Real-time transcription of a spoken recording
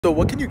So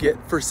what can you get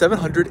for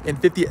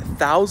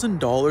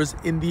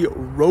 $750,000 in the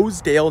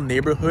Rosedale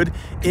neighborhood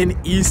in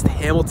East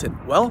Hamilton?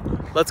 Well,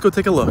 let's go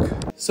take a look.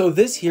 So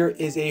this here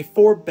is a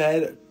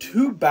 4-bed,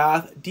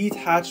 2-bath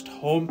detached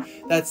home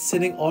that's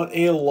sitting on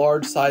a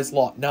large size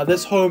lot. Now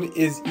this home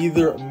is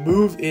either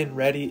move-in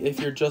ready if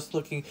you're just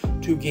looking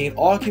to gain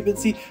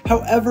occupancy.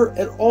 However,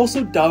 it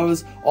also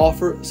does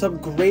offer some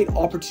great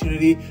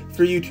opportunity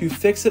for you to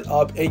fix it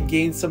up and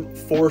gain some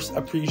force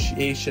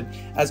appreciation.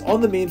 As on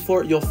the main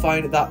floor, you'll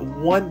find that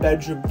 1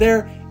 bedroom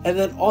there, and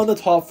then on the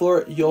top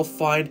floor you'll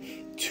find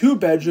 2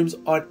 bedrooms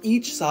on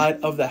each side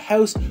of the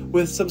house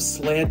with some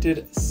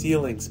slanted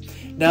ceilings.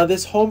 Now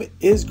this home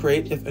is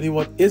great if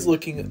anyone is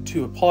looking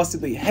to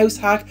possibly house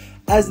hack,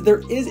 as there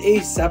is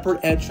a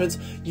separate entrance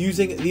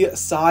using the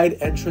side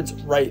entrance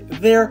right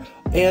there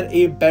and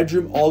a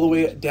bedroom all the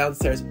way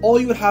downstairs.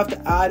 All you would have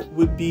to add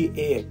would be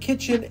a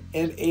kitchen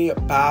and a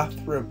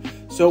bathroom.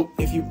 So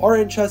if you are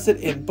interested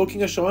in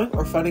booking a showing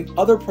or finding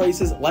other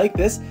prices like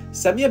this,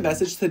 send me a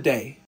message today.